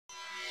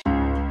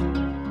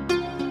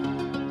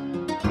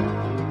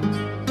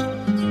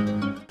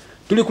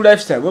tuli ku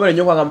lifestyle wabale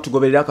nnyo kwanga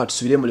mutugoberera ka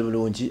tusubire mu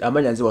bulungi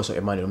amanya nze waso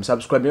Emmanuel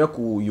musubscribe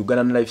ku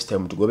Uganda lifestyle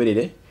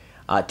mutugoberere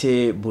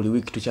ate buli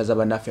week tuchaza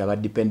banafe aba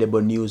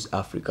Dependable News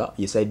Africa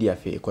yesaidi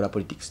yafe ekola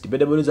politics.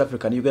 Dependable News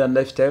Africa ni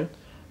Uganda lifestyle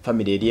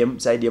family DM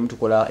side yemu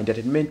tukola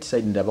entertainment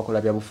side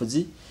ndabakola bya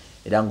bufuzi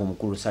era ngo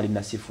mukuru Sali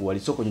Nasifu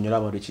walisoko nyonyola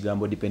abantu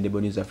ekigambo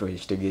Dependable News Africa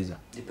kitegeeza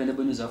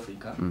Dependable News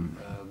Africa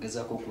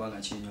gezako kubanga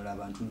kinyonyola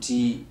abantu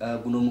nti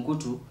guno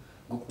mukutu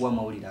gukuwa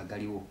mawulira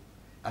agaliwo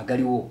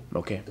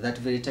okay that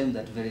very time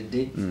that very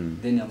day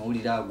then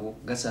amawulira ago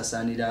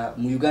gasasanira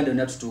mu Uganda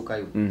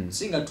natutuukayo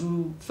singa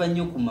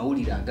tufanye ku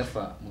mawulira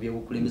agafa mu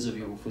byobukulembezo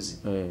byobufuzi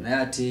naye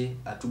ate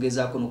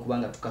atugezako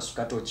nokubanga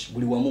tukasuka tochi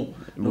buli wamu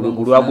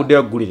buli wagudde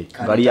agulire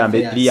bali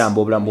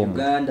yambe obulambo mu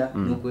Uganda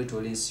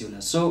nokwetola ensi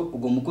yonna so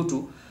ugo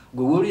mukutu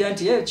gwe wuli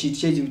anti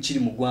kintu kiri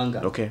mu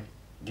gwanga okay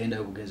genda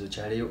yobugenzo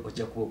kyaleyo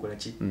ojja kubokola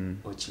ki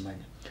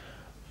okimanya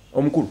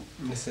omukulu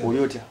oli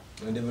otya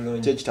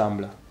ndebulonje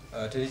kitambula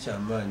teri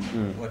kyamaanyi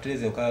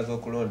watereze enkala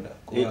z'okulonda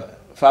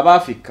Faba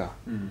Africa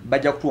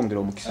bajja kutwongera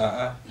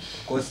omukisa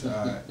course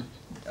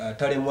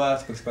talemwa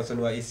spokesperson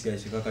wa ECI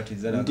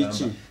kikakatiza na gamba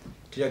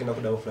tuyagenda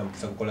kudamu funa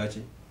mukisa kukola ki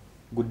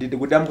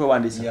gudamu kwe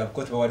wandisa yeah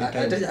course bawadi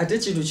time ate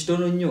kintu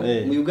kitono nnyo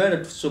mu Uganda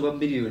tusoba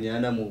miliyoni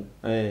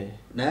 4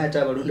 naye ate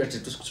abalonda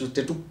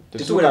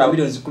tetuwera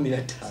miliyoni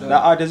 15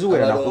 na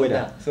atezuwera na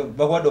kuwera so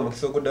bagwado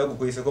omukisa okudayo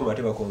gukuyiseko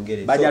mate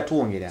bakongere bajja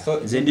tuwongera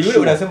nze ndi shule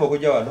unasema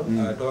okujja wano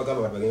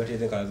tubagamba bagenda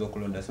bateze enkala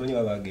z'okulonda simanyi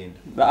babagenda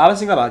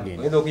abasinga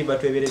bagenda oyinza okuyimba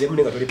twebereremu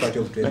nenga tuli party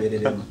of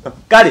twebereremu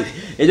kale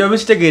ekyo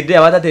mukitegedde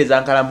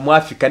abatateza nkala mu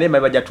Africa ne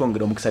bajja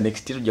tuwongera omukisa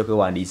next year tujja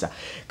kwewandiisa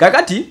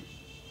kakati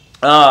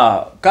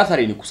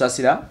Catherine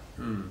Kusasira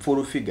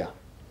Fullfigure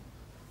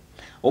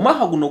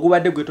omwaka guno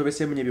gubadde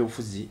gwetobesemu nnyo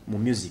ebyobufuzi mu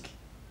music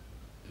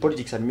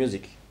politics and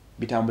music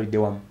bitambulidde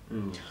wamu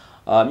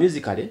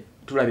musically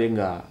tulabe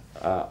nga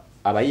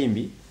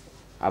abayimbi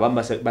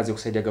abamu baze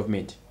kusaidia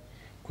government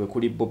kwe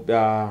kuli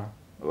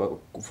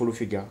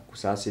Fullfigure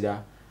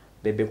Kusasira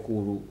Bebe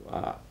Kulu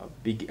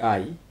Big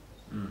Eye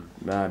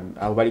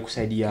abo bali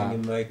kusaidia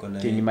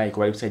King Mike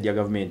bali kusaidia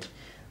government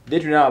they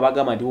tuna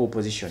abagamba nti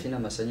opposition fina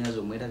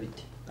masanyazo mwera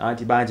biti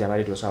anti banja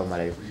bali tosaba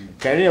malayo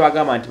kanene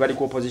bagamba nti bali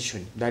ku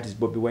opposition that is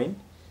Bobby Wine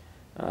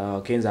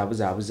Kenza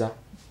abuza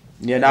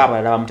ni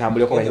naba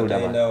bamutambuleko bayuda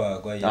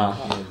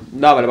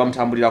naba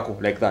bamutambulirako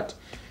like that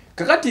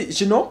kakati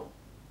kino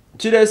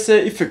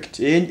kirese effect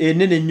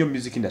enene nnyo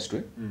music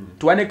industry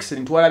to an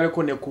extent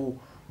twalabeko ne ku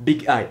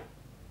Big Eye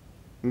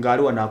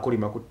ngalo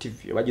wanakolima ku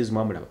TV abajuzi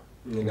mwamulaba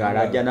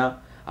ngalajana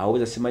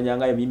awuza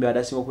simanyanga yimbe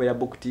adasinga kubera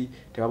bukti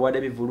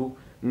tebabwada bivulu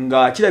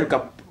nga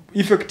kirabika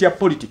effect ya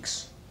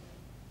politics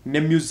ne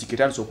music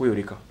etanso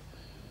okuyoleka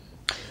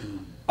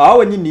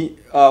awo nyini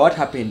what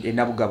happened in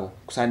Nabugabo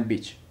ku Sand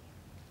Beach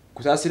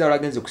Kusasira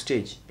olagenze ku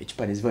stage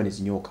ekipaniziva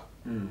nezinyoka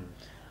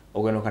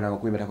ogano kana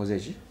kuimba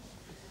takozeji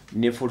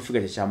ne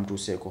Fullfigure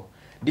kyamtuseko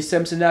this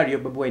same scenario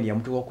babweni ya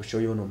mtu wako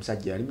show yono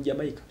musajja ali mu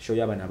Jamaica show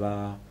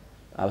yabana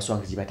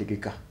abaswangizi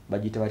bategeka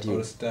bagita bati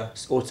all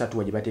star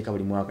tuwaje bateka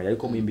buli mwaka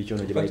yaliko muyimbi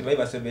kyono je bati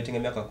baiba celebrating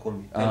emyaka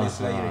 10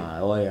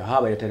 Israeli oya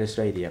haba ya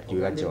Israeli ya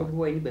jiwacho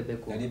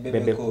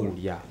bebe cool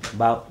ya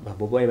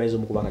boboye baizo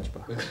mukubanga chipa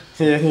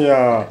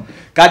yeah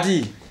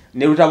kati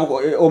ne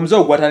lutabuko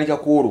omuzo gwatandika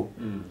kuulu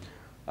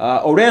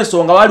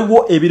olwensonga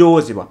waliwo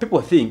ebirowozebwa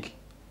people think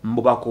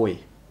mbubakoye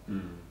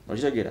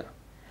okitegera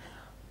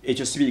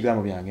ekyo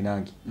sibigambo byange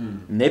nangi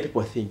ne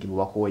people think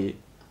mbubakoye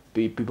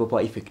people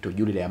power effect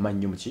ojulira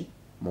yamanyi muki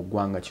mu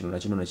ggwanga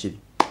kino na kiri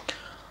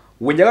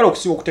wenjagala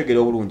okusinga okutegeera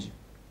obulungi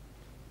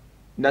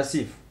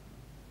Nasif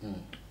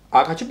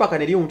akacupa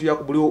kaneri omuntu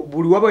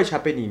yakubuli waba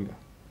happening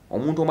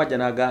omuntu omajja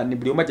naga ni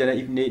buli omajja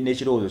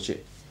n'ekirowoozo kye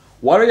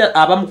waliwo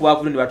abamu ku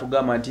bavulu ne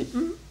batugamba nti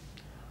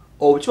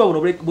obucupa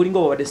buno bulinga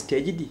obadde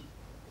staged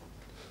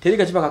teri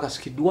kacupa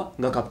kakasukidwa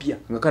nga kapya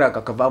nga kala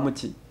kakavaamu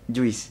ki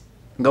juice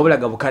nga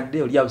bulaga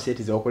bukadde oli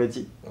abusetiza okole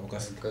ki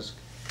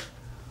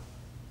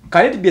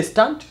can it be a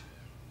stunt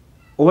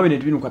oba bino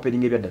tubinu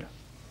happening ebyaddala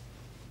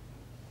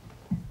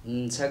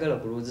sagala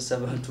kulowozesa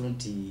abantu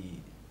nti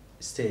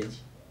stage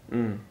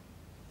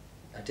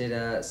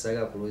atera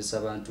sagala kulowozesa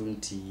abantu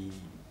nti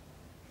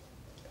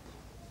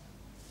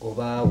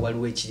oba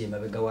waliwo ekiri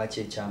emabega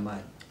wakyo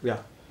ekyamaanyi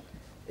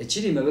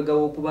ekiri emabega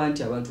w'okuba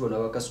nti abantu bonna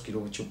bakasukira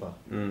obucupa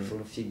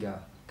Fullfigure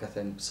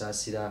Catherine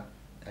Kusasira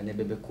ne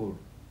Bebe Cool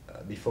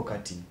before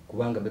kati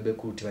kubanga Bebe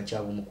Cool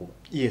tebakyabuumukuba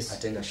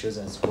ate nga shows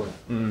azikola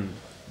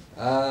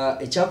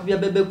ekyakubya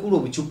Bebe Cool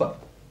obucupa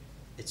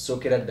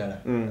ekisookera ddala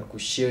ku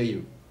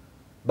show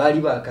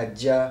bali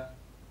bakajja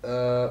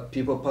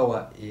people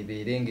power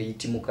ebeere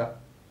ng'eyitimuka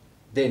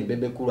then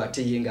Bebe Cool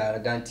ate ye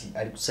ng'alaga nti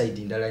ali ku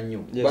side ndala nnyo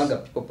kubanga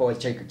people power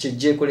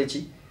kyejjeekole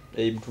ki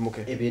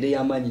ebeere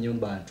y'amaanyi nnyo mu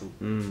bantu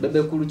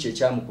Bebe Cool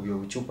kyekyamukubya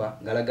obucupa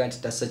ng'alaga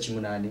nti tassa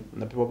kimu nani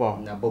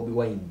na Bobby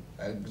Wine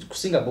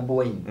kusinga Bobby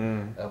Wine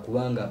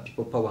kubanga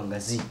people power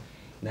ngazi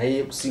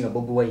naye kusinga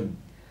Bobby Wine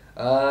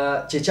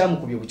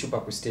kyekyamukubi obucupa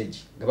ku stage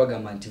nga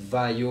bagamba nti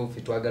vaayo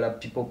ffe twagala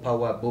people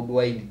power Bobby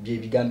Wine bye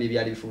bigambo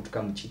ebyali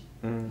bifuutuka muki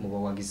mu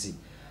bawagizi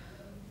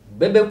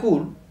Bebe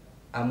Cool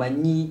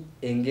amanyi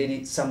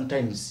engeri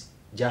sometimes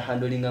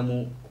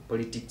jahandolingamu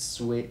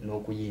politics we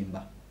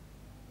n'okuyimba.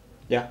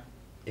 Yeah.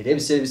 Era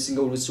ebiseera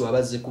ebisinga oluusi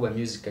wabazze kuba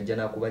music ajja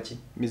n'akuba ki?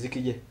 Music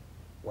ye.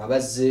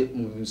 Wabazze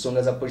mu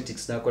nsonga za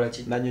politics n'akola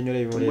ki? N'annyonnyola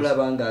ebimuli.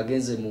 Tumulaba nga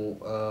agenze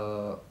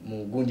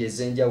mu gundi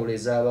ez'enjawulo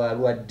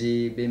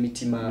ez'abalwadde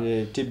b'emitima.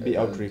 TB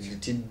outreach.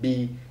 TB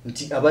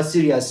nti aba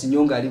serious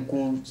nnyo ng'ali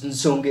ku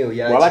nsonga eyo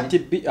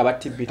yaki? Aba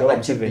TB toba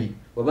Museveni.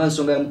 Waba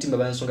nsonga ya mutima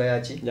ba nsonga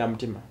yaki? Ya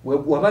mutima.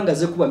 Wabanga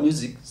ze kuba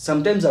music,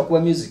 sometimes akuba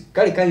music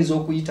kale kayinza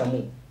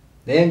okuyitamu.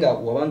 Naye nga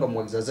wabanga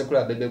muwagiza ze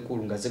kula bebe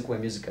kulu nga ze kuba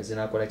music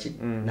azenakola ki?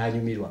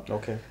 N'anyumirwa.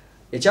 Okay.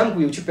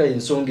 Ekyamukubi obucuupa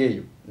ensonga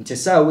eyo nti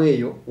essaawa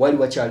eyo wali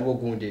wakyaliwo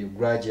gundi eyo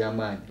grudge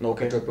y'amaanyi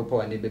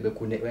katopopowa ne bebe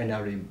ku ne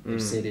NRM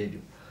ebiseera ebyo.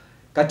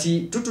 Kati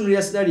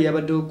tutunulira scenario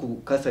yabaddewo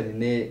ku Catherine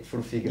ne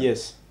Fullfigure.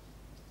 Yes.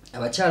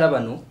 Abakyala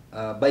bano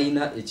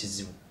bayina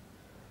ekizibu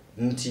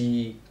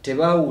nti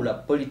tebaawula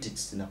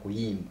politics na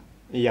kuyimba.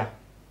 Yeah.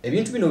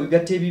 Ebintu bino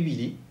bigatta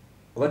ebibiri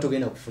oba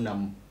togenda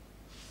kufunamu.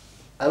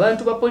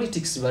 Abantu ba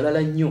politics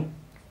balala nnyo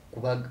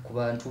ku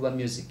bantu ba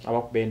music.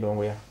 Abakuba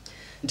endongo ya.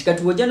 Nti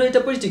kati wojja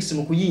noyita politics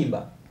mu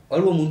kuyimba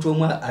waliwo omuntu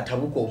omwe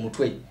atabuka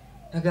omutwe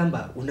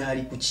nagamba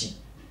unaali kuki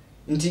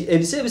nti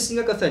ebiseera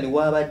ebisinga Catherine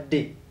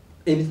wabadde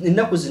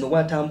ennaku zino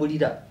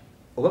watambulira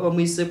oba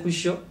bamuyise ku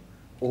show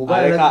oba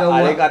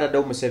aleka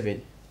ataddewo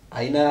Museveni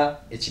ayina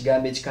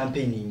ekigambo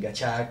ekikampaininga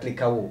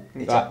kyatekawo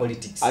ekya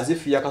politics as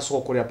if yakasooka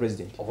okukolera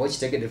president oba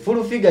kitegede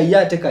Fullfigure ye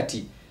ate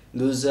kati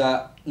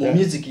ndoza mu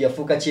music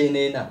yafuuka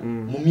kyeneena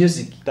mu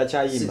music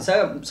takyayimba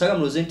saga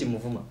muloze nti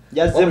muvuma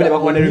yazembe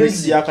bakwana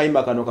remix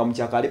yakayimba kano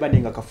kamukyaka aliba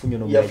ninga kafunyo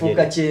no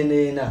yafuuka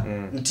kyeneena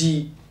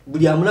nti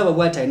buli amulaba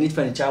bwata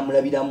initfani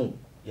kyamulabiramu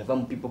yava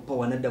mu people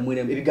power nadda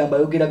mwere ebigamba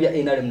yogera bya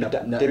NRM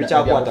na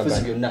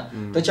tebikyakwatagana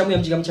tochamu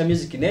yamujiga cha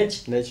music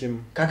nechi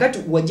kakati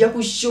wajja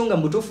kushonga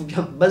mutofu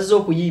bazzo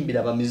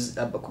okuyimbira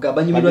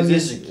kugabanyumirwa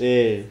music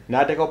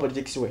n'ateeka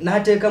politics we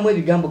n'ateeka mu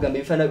ebigambo gambe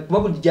bifana kuba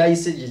buli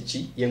jayise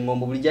jeki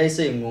yengombo buli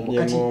jayise yengombo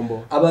kati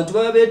abantu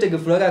baba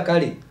betegefulaga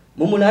kale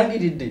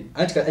mumulangiridde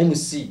anti ka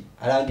MC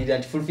alangirira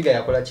anti Fullfigure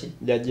yakola ki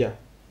jajja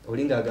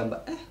olinga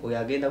agamba oyo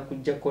agenda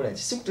kujja kola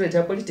ki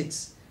sikutuleta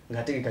politics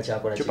ngategeka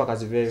kyakola chupa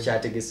kazivere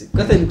kyategese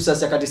Catherine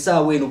Kusasira kati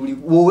saawe no buli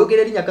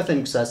woyogera linya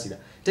Catherine Kusasira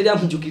teri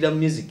amujukira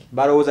music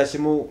baroza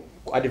simu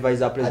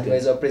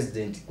advisor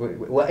president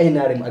wa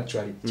NRM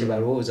actually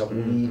kibaroza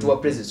mtu wa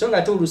president so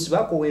ngate olusi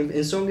bako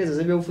ensongeza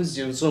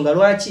zebyofuzi nsonga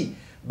lwaki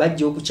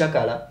bajja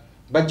okuchakala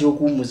bajja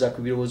okuumuza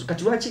ku birowozo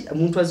kati lwaki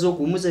omuntu azza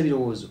okuumuza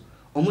ebirowozo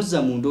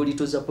omuzza mu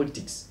ndolito za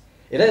politics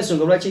era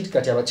ensonga lwaki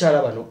kati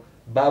abakyala bano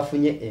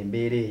bafunye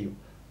embeera eyo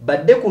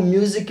badde ku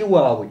music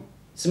waabwe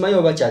simanyi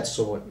oba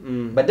kyakisobola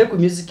badde ku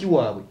music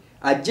waabwe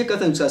ajje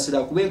Catherine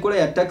Kusasira kuba enkola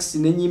ya taxi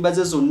n'ennyimba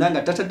ze zonna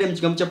nga tatadde mu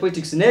kigambo kya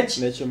politics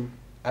nekimu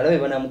alabe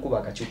banamukuba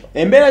akacupa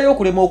embeera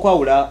y'okulema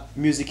okwawula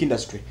music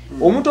industry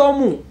omuntu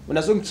omu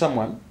unasonga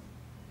someone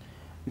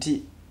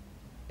nti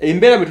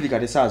embeera bwe tuli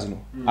kati saa zino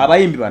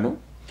abayimbi bano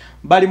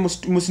bali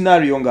mu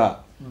scenario nga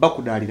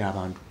bakudaalira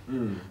abantu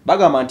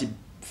bagamba nti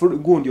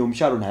gundi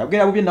omukyalo naye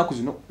ogera bubye ennaku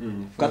zino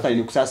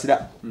Catherine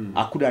Kusasira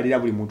akudaalira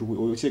buli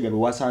muntu okyegabe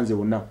wasanze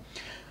wonna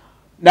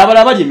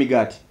n'abalala balya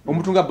emigaati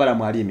omuntu nga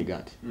Balamu alya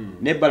emigaati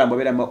ne Balamu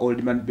abeera mu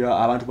old man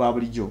abantu ba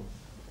bulijjo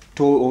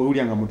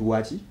olyanga muntu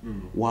waki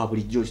wa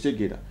bulijjo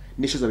kitegeera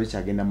nisho zabe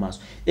kyagenda maaso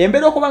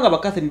embeera okubanga ba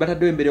Catherine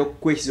bataddewo embeera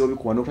y'okwekiza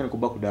obikuwa n'okutandika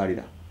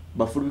okubakudaalira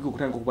bafulubika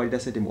okutandika okubaalira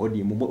sente mu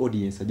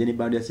audience ajja ne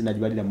bandi ya sente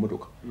agibalira mu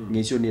motoka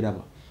ng'ensi yonna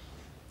eraba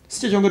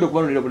si kyongedde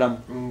okubalonera bulamu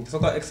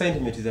soka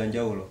excitement za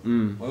njawulo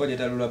waliwo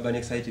gyetalula ban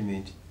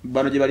excitement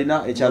bano gye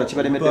balina ekyalo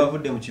kibalemedde omuntu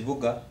avudde mu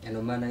kibuga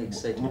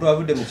omuntu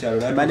avudde mu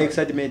kyalo ban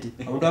excitement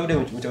omuntu avudde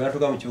mu kyalo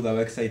natuka mu kibuga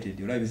aba excited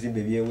olaba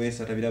ebizimbe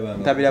ebyeweesa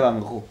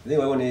tabirabangako naye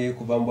waliwo ne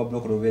kuva mu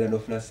block nobeera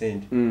n'ofuna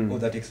sente all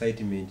that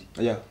excitement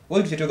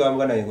wali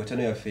tukyetwegamba naye ngo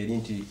channel yaffe eri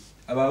nti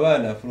abo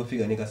abaana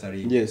Fullfigure ne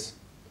Kasarine yes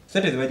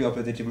sente zebagiwa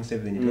President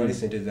Museveni twali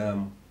sente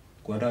zaamu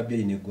ku bantu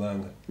ababyeyi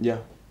n'eggwanga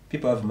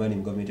people have money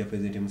in government ya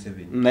President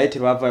Museveni naye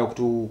tebavaayo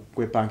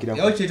okutukwepankira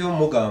yawo kyetyo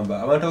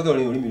mugamba abantu abagera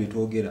olulimi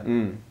lwetwogera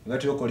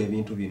batera okukola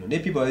ebintu bino ne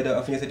people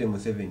afunye sente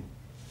Museveni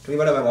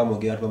tulibalaba nga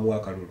amwogera tubamuwa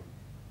akalulu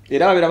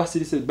era babeera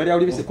basirise bali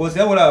awulibise course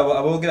yabola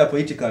aboogera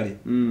politically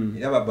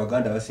era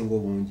Baganda basinga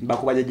obungi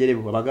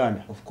bakubajejerebu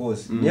Abaganda of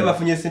course naye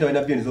bafunye sente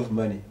balina billions of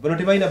money bano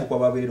tebalina bukwa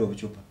babeera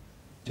obucupa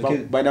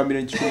balina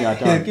million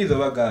 15 kizo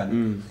Baganda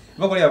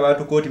bakolera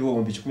abantu kooti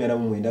bo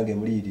 119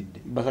 ng'emuliyiridde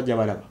basajja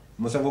balaba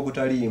musango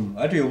gutaliimu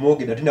ate yo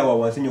mwogeda tina wa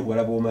wansi nnyo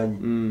kubalaba omanyi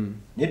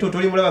naye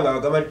totoli mulaba nga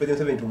bagamba nti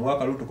President 7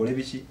 tumwaka lutu tukole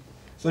biki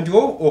so nti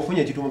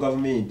ofunye ekintu mu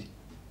gavumenti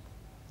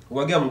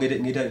owagira mu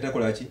ngeta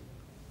itakola ki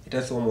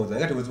itasomoza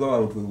ngate buzibu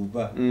abantu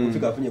webuva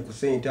ofika afunye ku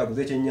sente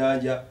aguze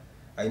ekyennyanja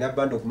alina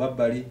bando ku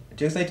mabbali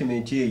ate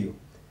excitement eyo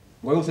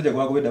ng'oli omusajja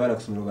gwagobedde abaana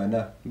ku ssomero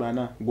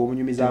bana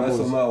ng'omunyumiza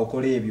basoma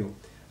okola ebyo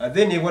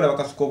then ebona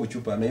bakasuka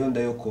obucupa nayo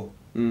ndayoko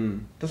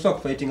tosobola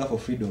ku fighting for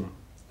freedom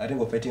ate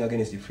nga fighting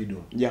against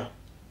freedom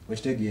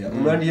okitegeera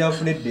omulandi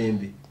yafuna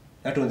eddembe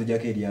natonze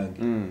jako eryange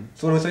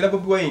so nosabira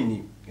Bobi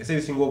Wine ese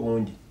ebisinga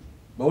obungi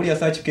bawulira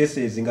search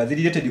cases nga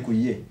ziri related ku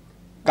ye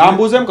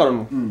kambuze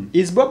mkalono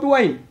is Bobby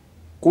Wine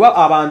kuba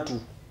abantu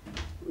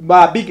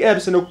ba big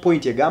apps no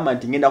point egamba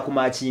nti ngenda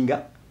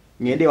kumachinga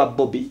ngende wa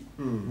Bobby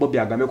Bobby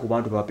agambe ku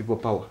bantu ba people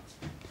power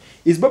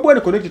is Bobby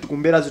Wine connected ku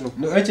mbera zino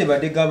no ache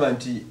bade gamba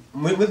nti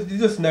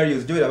these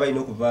scenarios joera bayi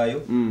no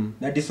kuvayo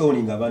na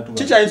disowning abantu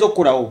chicha yinzo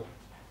okulawo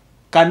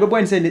kan Bobby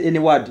Wine say any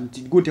word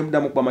nti gute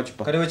mudamu kwa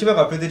machupa kale wachiba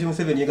ka president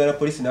Museveni yagala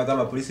police na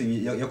gamba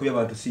police yakuya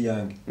abantu si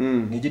yange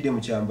ngijide mu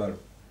kyambalo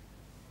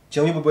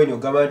Chamwe Bobby Wine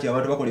ogamba nti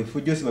abantu bakole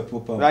fujjo si ba people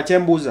power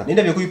achembuza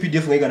nenda bye ku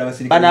UPDF ngayigana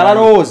basirika bana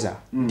balooza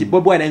nti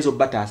Bobby Wine ayinza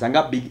batasa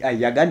nga big eye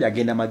yagandi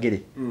agenda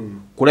magere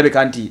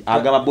kulabeka nti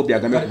agamba Bobby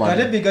agambe ku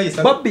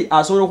bantu Bobby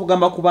asobola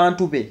okugamba ku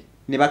bantu be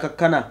ne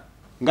bakakkana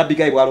nga big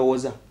eye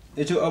bwalowooza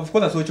ekyo of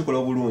course asobola kikola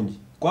obulungi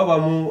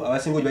kwabamu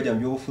abasinga ojo bajja mu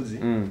byobufuzi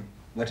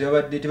nga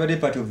tebadde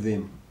part of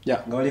them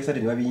nga bali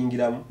excited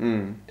babiyingiramu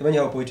tebanyi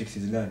how politics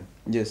is done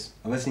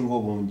abasinga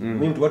obungi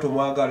omuntu watu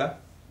omwagala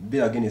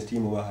bill against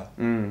team waha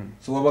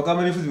so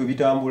wabagamba ebifuzi bwe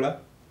bitambula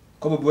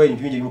ko Bobby Wine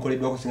bingi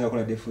bimukoleddwa kusinga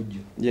kola defujjo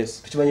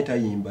tukimanyi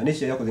tayimba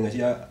nekyo yakoze nga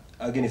kya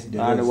against the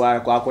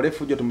laws kwa akole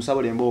fujjo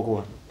tumusabole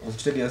emboko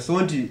okutegeera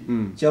so nti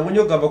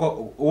kyamunyo gamba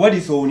ko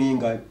owali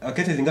sowninga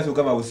akete zinga so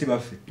gamba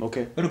busibaffe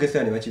bado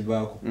kesane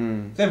bakivaako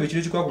sabe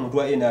kiri kikwa ku muntu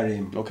wa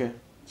NRM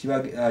kiba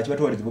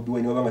tuwalize Bobby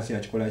Wine wabanga si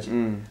akikola ki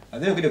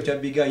azayo kide kucha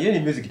biga yene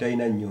music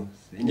tayina nnyo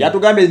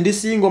yatugambe ndi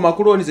singo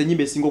makuloni ze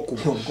nyimbe singo ku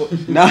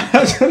na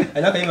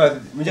anaka yima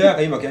mjaya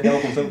kayima kyadawo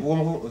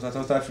ku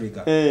South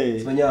Africa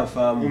simanya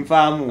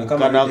mfamu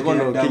kana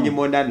kono kingi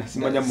mondana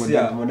simanya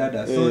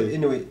mondana so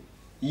anyway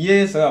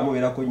yes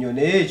amubera ko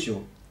nyone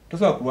ekyo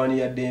tosobola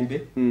kulwanira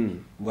ddembe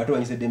ngwate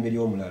wanyise ddembe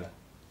ly'omulala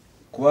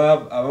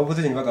kuba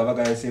abopposition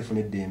baga safe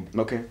n'eddembe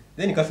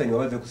then Kasani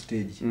wabaze ku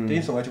stage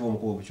tensonga kibo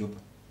omukuba obucupa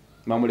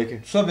mamuleke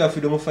so be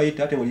freedom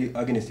fighter ate ngoli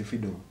against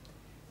freedom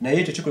naye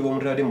ekyo kikolebwa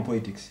omuntu ade mu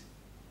politics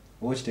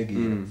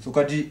okitegeera so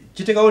kati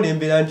kitekawo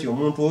n'embeera nti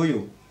omuntu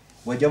oyo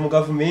wajja mu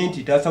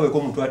government tasaweko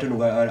omuntu ate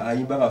nga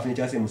ayimba nga afune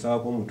kyase musawa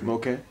ko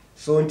omuntu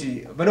so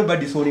nti bano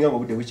badi soninga ngo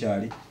budde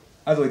bukyali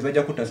otherwise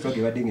bajja kutta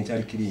stroke badde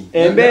ngekyali clean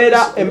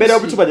embeera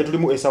obucupa gye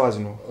tulimu esawa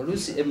zino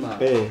olusi Emma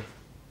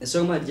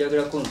ensonga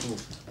gyagala ko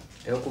ntuufu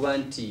okuba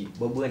nti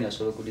Bobby Wine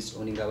asobola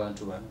okudisowninga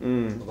abantu bano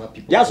oba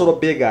people yasobola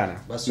beegana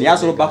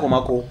yasobola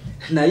bakomako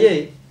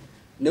naye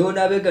newo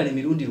n'abeegana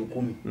emirundi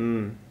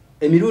 1000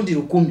 emirundi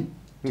 1000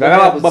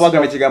 nga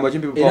babagamba ekigambo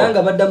kimpi era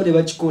nga baddamu ne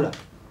bakikola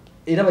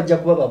era bajja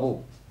kuba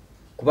babo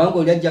kubanga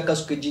oli ajja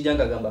kasuka ejjinja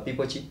nga gamba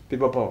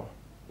people power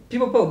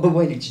Bobby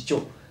Wine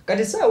kicho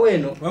kati saawa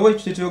eno wawe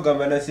kitete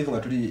yogamba na sifu nga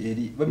tuli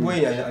eri Bobby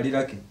Wine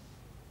alirake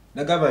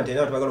nagamba nti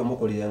abantu bagala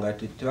omukolera nga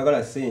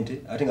tebagala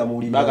sente ate nga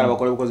muwulira bagala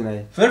bakole bukozi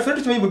naye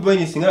fetu tumanyi Bobby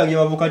Wine singa ngi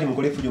abavukati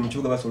mukole fujo mu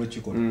kibuga basolo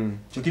kikola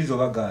kyokirizo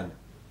bagana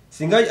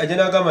singa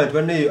ajana agamba nti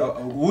banne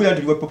uya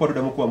ndi popo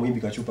tudamu kuba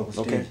muyimbi kachupa ku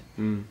stage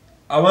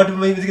abantu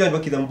mayimbiziga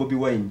bakiza mu Bobby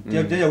Wine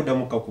tyaja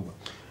udamu kakuba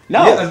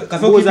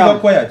kasoki ba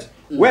quiet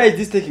where is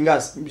this taking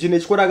us kine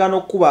kikolagana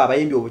okuba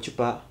abayimbi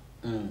obucupa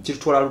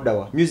kitutwala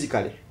ludawa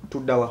musically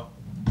tudawa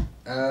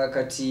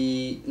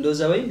kati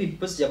ndoza abayimbi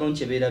post yabamu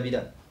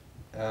kyebeerabira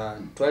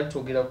twali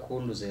twogera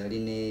ku ndoza yali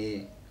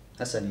ne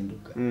Hassan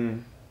Nduga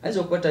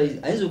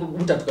ayinza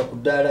okutatuka ku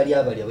ddaala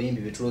ly'abali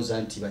abayimbi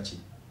betuloza nti baki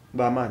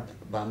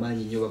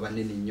bamaanyi nnyo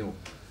babanene nnyo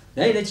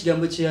naye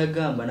n'ekigambo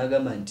kyeyagamba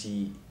nagamba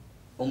nti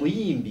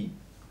omuyimbi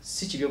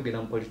si kibi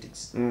okugenda mu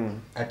politics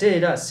ate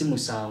era si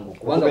musango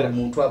kubanga buli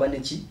muntu aba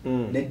neki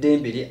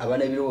n'eddembe lye aba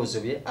n'ebirowoozo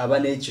bye aba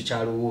n'ekyo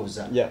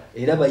kyalowooza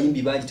era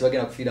bayimbi bangi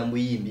tebagenda kufiira mu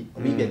buyimbi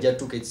omuyimbi ajja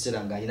tuuka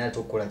ekiseera ng'alina ate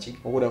okukola ki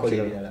okukola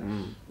ebirala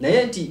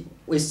naye nti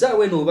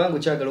essaawa eno obanga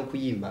okyagala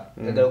okuyimba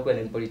oyagala okukola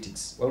ne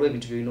politics waliwo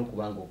ebintu byolina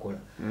okubanga okola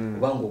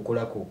obanga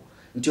okolako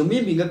nti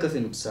omuyimbi nga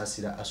Catherine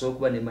Kusasira asobola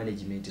okuba ne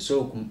management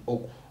so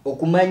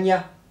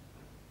okumanya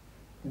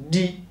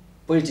di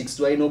politics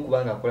twalina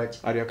okubanga akola ki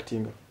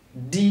reacting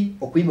di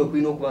okuyimba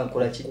kulina okuba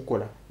nkola ki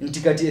kukola nti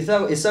kati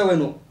essaawa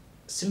eno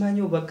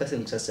simanyi oba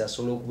Catherine Kusasira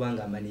asobola okuba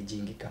nga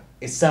amanagingika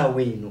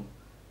essaawa eno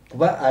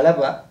kuba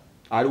alaba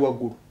ali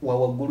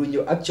waggulu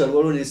nnyo actually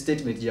waliwo ne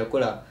statement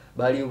gyakola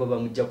baaliyo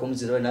babamuggyako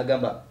omuzira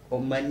n'agamba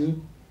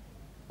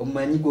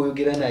omanyi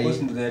goyogera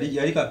naye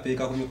yali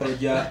kapeeka ku mikolo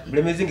gya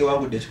bulemezinge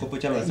wangudde ekikopo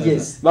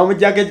ky'amasaza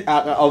bamuggyako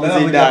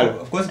omuzindaalo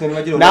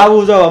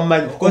n'abuuza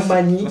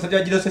omanyi basajja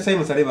bagira Sesai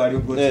Musale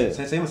baaliyo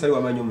Sesai Musale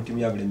wamanyi omutimu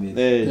ya bulemezi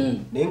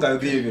naye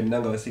ng'ayogera ebyo byonna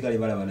nga basigale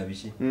balaba na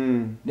biki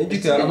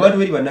nejjuka abantu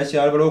beri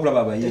bannakyalo balawo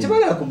okulaba abayimbi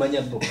tebagala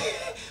kumanya bo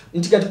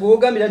nti kati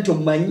kuwogambira nti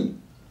omanyi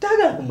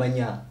tagala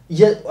kumanya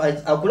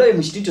akulabe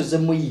mu kiti kyoze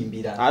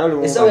muyimbira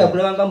essaawa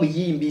yakulabanga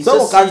muyimbi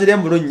so kanzire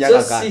mbulu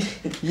nnyaka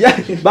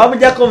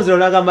bamuggyako omuziro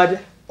n'agamba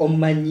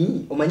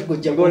omanyi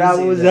gojja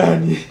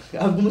golabuuzani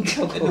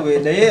anyway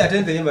naye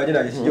ate nze yemba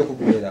njena kijja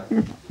okukubeera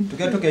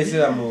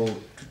tukeesera mu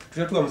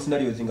tutatuwa mu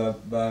scenarios nga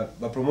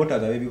ba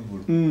promoters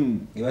ab'ebivulu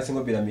nge basinga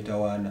obeera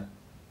mitawaana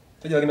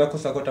tojja bagenda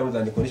kukosaako terms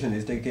and conditions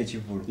ezitegeka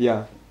ekivulu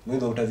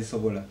oyinza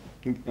obutazisobola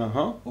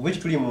oba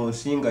ekituli mu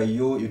nsi nga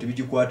yo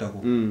tebigikwatako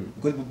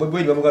Bobby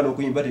Wine bamugana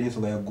okuyimba teri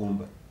ensonga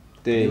yaggumba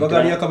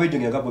bagalira akabayijo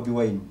nga Bobby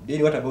Wine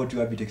then what about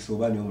you Abitex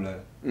oba ni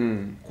omulala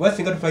kuba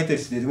singa tufight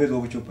ezimwe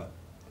ez'obucupa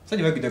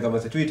Saji bagita kama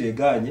tweet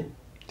eganye.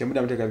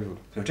 Temuda muteka bivulu.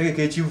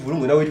 Tutegeka ekivulu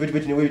ngwe nawe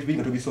tweet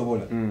nga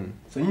tubisobola.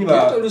 So nyinyi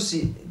ba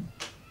Lucy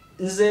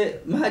nze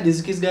mahadi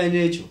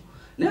zikiziganye ekyo.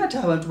 Naye ate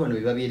abantu bano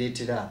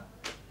bebabiretera.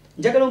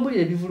 Njagala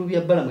ombulire bivulu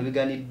bya bala mu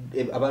bigani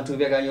abantu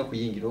byaganye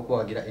okuyingira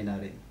okwagira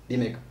NRM.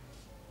 Dimeka.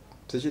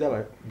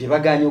 Tekiraba.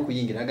 Bibaganye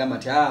okuyingira agamba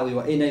ati we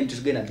wa NRM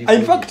tugenda bivulu.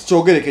 In fact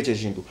kyogereke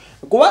ekintu.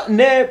 Kuba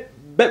ne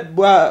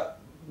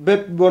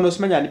bono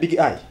simanya ni big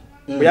eye.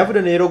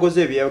 Byavude ne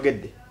erogoze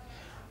byayogedde.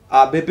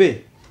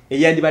 Bebe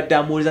eyandi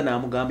badamuliza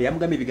namugamba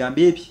yamugamba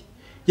ebigambo ebi.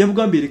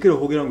 Yamugamba erekero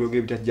hogera ngo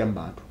yogere bitajja mu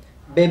bantu.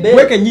 Bebe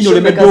weke nyinyi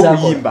olemedde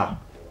okuyimba.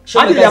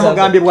 Ati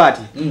yamugambe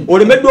bwati.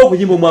 Olemedde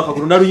okuyimba omwaka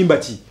guno naluyimba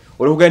ki?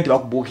 Olugenda nti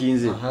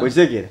bakubukinze.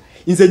 Okitegera.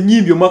 Inze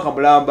nyimbi omwaka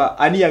mulamba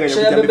ani yaganya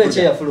kujja bebe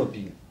che ya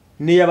flopping.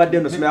 Ni yabadde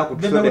no simya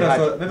kutufebe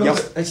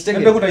hati.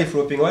 Bebe kutayi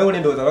flopping. Wayo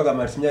olendo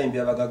zabaga simya imbi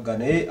abagagga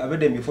naye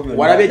abedde mbifobyo.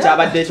 Walabe cha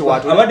abadde ekyo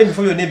watu. Abadde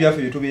mbifobyo ne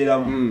byaffe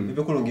bitubeeramu.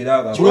 Bebe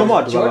kulungiraga.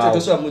 Chiwato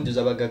toso amujju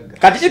zabagagga.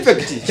 Kati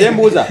effect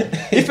chembuza.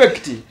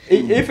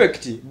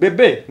 Effect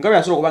bebe ngabe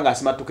asobola kubanga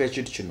asimatuka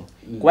ekintu kino.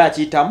 Kuba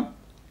yakiyitamu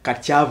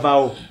kati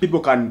kyavaawo. People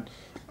can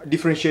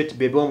differentiate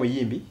bebe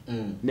omuyimbi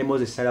ne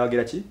Moses Sala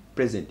wagira ki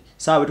present.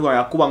 Sawa bitu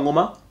yakuba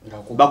ngoma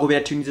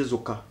bagobera tunes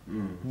zokka.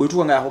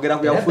 Bwetu nga yakogera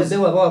ku yafuzi.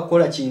 Bebe waba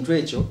wakola kintu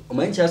ekyo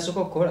omanyi kyasooka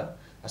okukola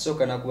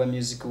asooka nakuba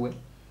music we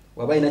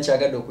waba ina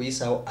kyagadde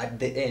okuyisaawo at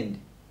the end.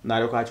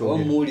 Nalo kacho.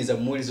 Omuuliza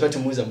bati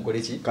muuliza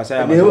mukoleki.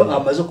 Leo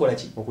amazo kola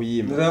ki?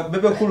 Okuyimba.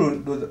 Bebe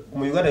kulu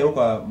mu Uganda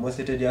yokwa most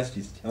hated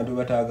artist abantu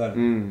batagala.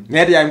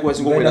 Nedi yangu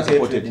singokwenda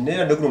supported.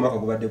 Nedi ndakulu mwaka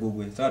kubadde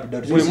gugwe. Sawa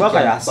tudatu. Buli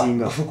mwaka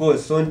yasinga. Of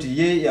course sonti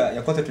ye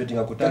ya concentrating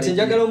akutali. Kati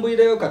njagala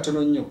ombulireyo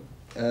katono nnyo.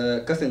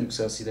 Kathen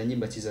Kusasira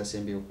nyimba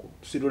kizasembe okwo.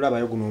 Tusidula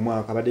bayo guno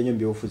omwaka badde nnyo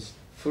mbyofuzi.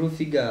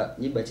 Fullfigure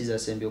nyimba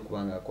kizasembe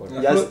okubanga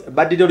akola. Yes,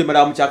 badde oli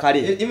mala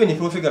mukyakale. Even if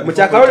Fullfigure.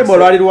 Mukyakale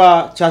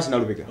molwalirwa chance na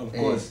Lubega. Of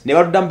course. Ne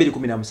badda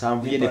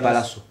 217 ye ne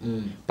Palaso.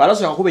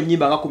 Palaso yakube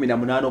nyimba nga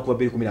 18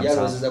 okuba 217.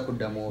 Yaroza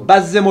kuddamu.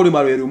 Bazze muri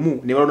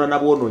malwerumu ne balona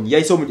nabononyi.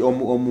 Yaiso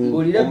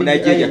omu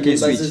Nigeria case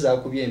switch. Baziza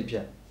kubye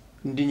mpya.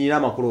 Ndi nyina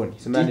makoloni.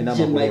 Simandi na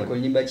makoloni.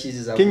 Michael nyimba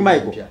chizi za King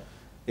Michael.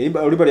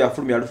 Oliver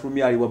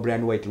yafulumya ali wa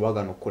Brian White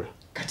lwaga nokola.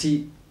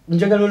 Kati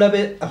njagala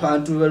olabe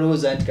abantu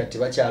balooza nti kati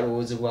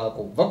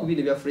bakyalowoozebwako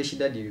bakubire bya fresh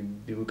daddy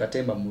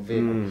birukatemba mu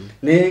veko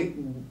ne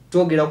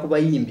twogera ku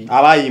bayimbi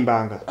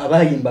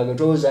abayimbaga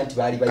tooza nti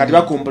bali kati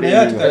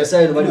bakomplain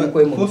kasayo bali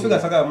mukwemu Fullfigure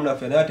saka muna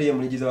fena ate ye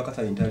muligiza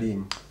bakasa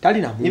intalimu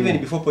talina even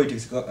before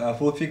politics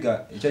Fullfigure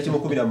ekyachi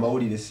mukubira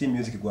mawulire si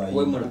music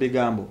gwayo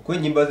bigambo kwe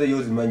nyimba ze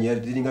yozi manyi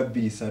ziringa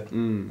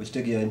 2-3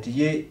 okitegera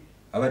nti ye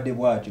abadde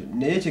bwatyo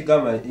naye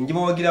kigamba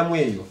ingibo wagiramu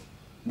eyo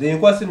nze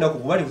nkwasi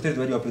nakubali kutezi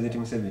bali wa president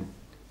Museveni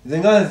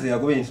zenganze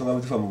agobe ensonga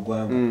muzifa mu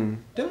gwanga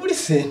temuli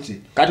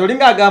sente kati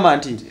olinga agamba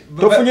nti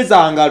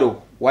tofunyiza ngalo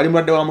wali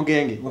mulwadde wa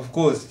mugenge of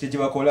course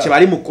kibakola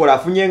kibali mukola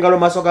afunye ngalo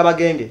maso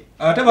gabagenge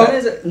ate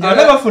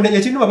bafune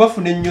ekintu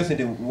bafune nnyo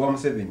sente wa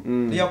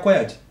Museveni ya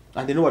quiet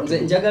ande no watu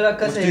njagala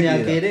Kaseni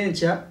agere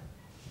ncha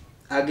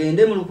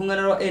agende mu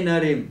lukungana lwa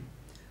NRM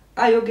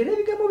ayogere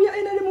ebigambo bya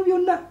NRM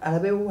byonna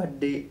alabe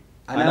wadde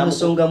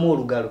anamusonga mu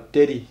olugalo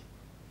teri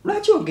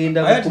lwaki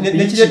ogenda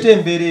nekirete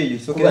embeera eyo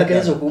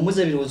isokera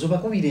okumuza ebirozo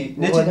bakubire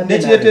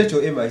nekirete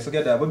ekyo ema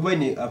isokera Bobi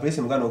Wine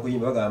appreciate mugano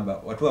okuyimba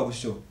bagamba watu wa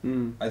kusho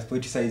as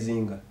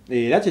politicizing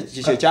era kye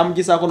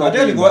kyamugisako no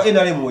ate ngo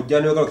NRM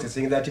ojjano yogala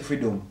okusesinga that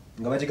freedom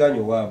nga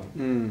bakiganyo wabo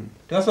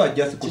taso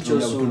just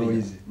kutunya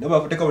butunulize nabo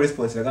bafuteka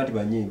response laganti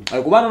banyimbi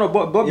kubana no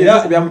Bobi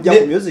yakubya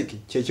mu music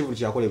kye kivu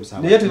kyakole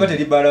busaba naye tubate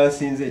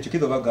libalance nze ekyo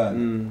kizo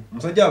bagana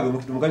musajja we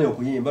mukitumuganya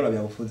okuyimba lwa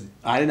byabufuzi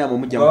ali namo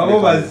mujja mu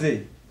baze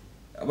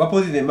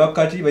abapozi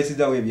makati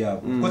bayisiza we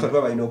byabo kosa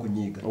tuba bayina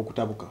okunyiga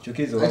okutabuka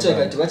chokizo acha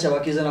kati bacha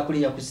bakiza na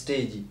kulinya ku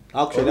stage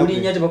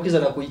kulinya te bakiza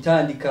na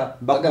kuitandika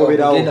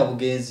bagenda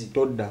bugenzi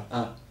todda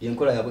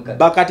yenkola yabwe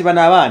bakati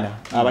bana abana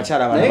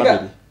abakyala bana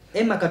babiri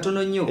ema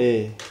katono nnyo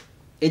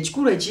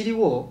ekikulu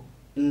ekiriwo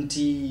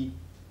nti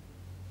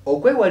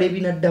okwewala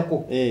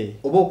ebinaddako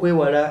oba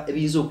okwewala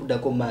ebiyinza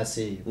okuddako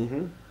maaso eyo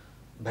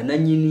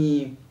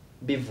bananyini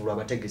bivulwa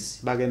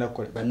abategesi bagenda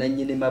kukola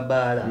bananyini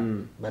mabaala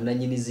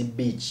bananyini zi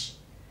beach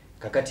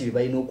kakati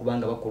bibayina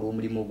okubanga bakola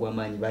omulimu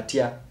ogw'amaanyi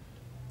batya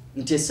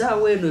nti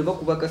essaawa eno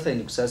ebakuba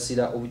Kathen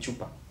Kusasira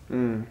obucuupa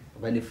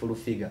bane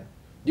Fullfigure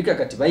dika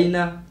kati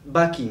bayina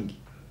backing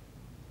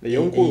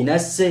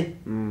eyinasse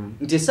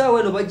nti essaawa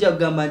eno bajja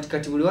kugamba nti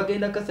kati buli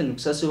wagenda Kathen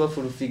Kusasira oba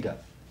Fullfigure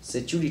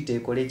security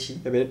ekole ki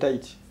ebeere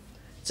tight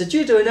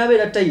security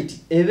wenabeera tight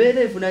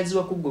ebeera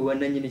evunaanyizibwa kuggwe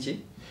wannannyini ki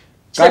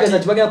kitegeeza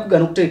nti bagenda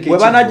kugana okuteeka we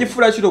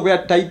banagifula kiro kubeera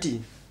tight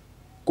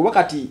kuba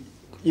kati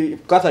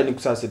Kathen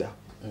Kusasira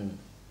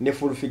ne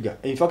Fullfigure.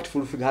 In fact,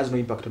 Fullfigure has no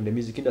impact on the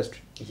music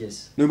industry.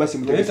 Yes. No must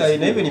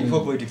even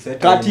before politics.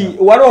 Kati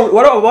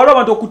waro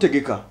bantu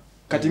okutegeka.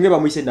 Kati ngeba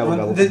muise ndabo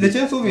ngabo. The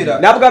chance ubira.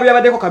 Nabugabye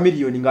abadeko ka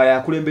million nga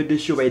yakulembedde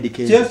show by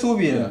education. Chance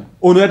ubira.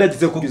 Ono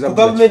yadagize kujuza.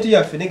 Government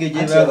ya fenege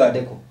jeba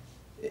badeko.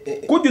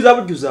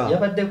 Kujuza.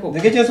 Yabaddeko.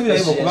 The chance ubira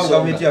yibo kuba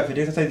government ya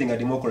fenege exercising a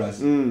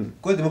democracy.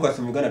 Because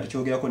democracy mu Uganda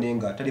tukyogera ko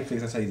nenga tali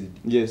exercised.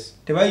 Yes.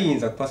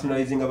 Tebayinza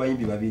personalizing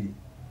abayimbi babiri.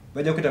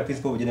 bajja kweta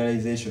principle of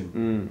generalization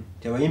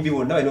abayimbi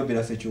bonna balina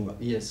obeera secuba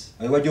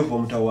ayiwajova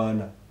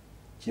omutawaana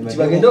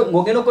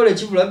ng'ogenda okukola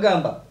ekibula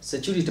gamba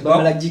security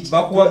bamala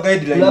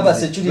gitulaba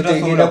security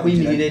egenda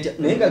kuyimirira etya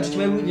naye nga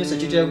tukimanyi bulungi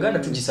security ya Uganda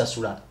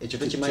tugisasula ekyo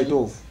tokimanyi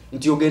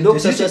nti ogenda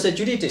okusasula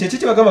security kyeki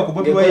kibagamba ku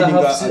Bobi Wine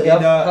nga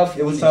agenda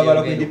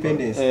ebusaabala ku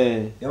independence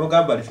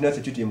yamugamba tulina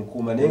security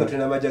emukuuma naye nga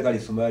tulina amagye agali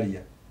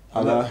Somalia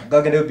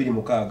gagendayo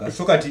 26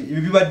 so kati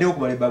ibi bibaddewo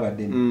okumala ebbanga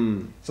ddene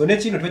so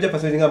nekino tubajja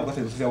pasezi nga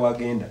mukasa ebususa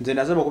wagenda nze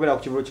nazama okubeera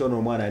ku kivulo kyono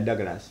omwana ne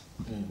Douglas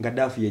nga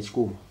daafu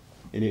yekikuuma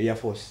Air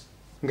Force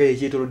nga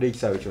yekyetolodde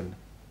ekisaawe kyonna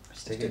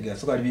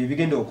so kati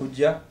bigenda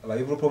okujja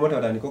abayivulu promoter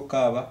batandika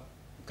okukaaba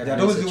kati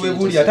ate obuzibu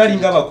bwebuli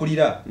atalinga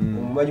abakulira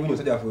omumanyi bunyo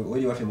omusajja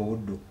waffe waffe mu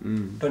buddu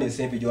tone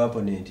sempi jo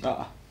opponent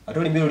ate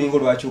oli mbiro lingo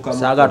lwakyuka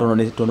saaga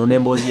tono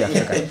n'emboozi yaffe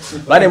kati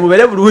bane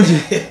mubere bulungi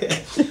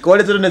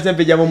kole tono ne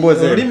sempi ja mu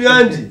mboozi oli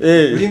myandi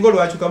lingo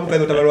lwakyuka mu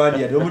kazo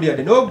tabalwandi ate omuli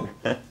ate nogu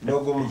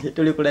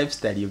tuli ku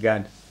lifestyle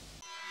Uganda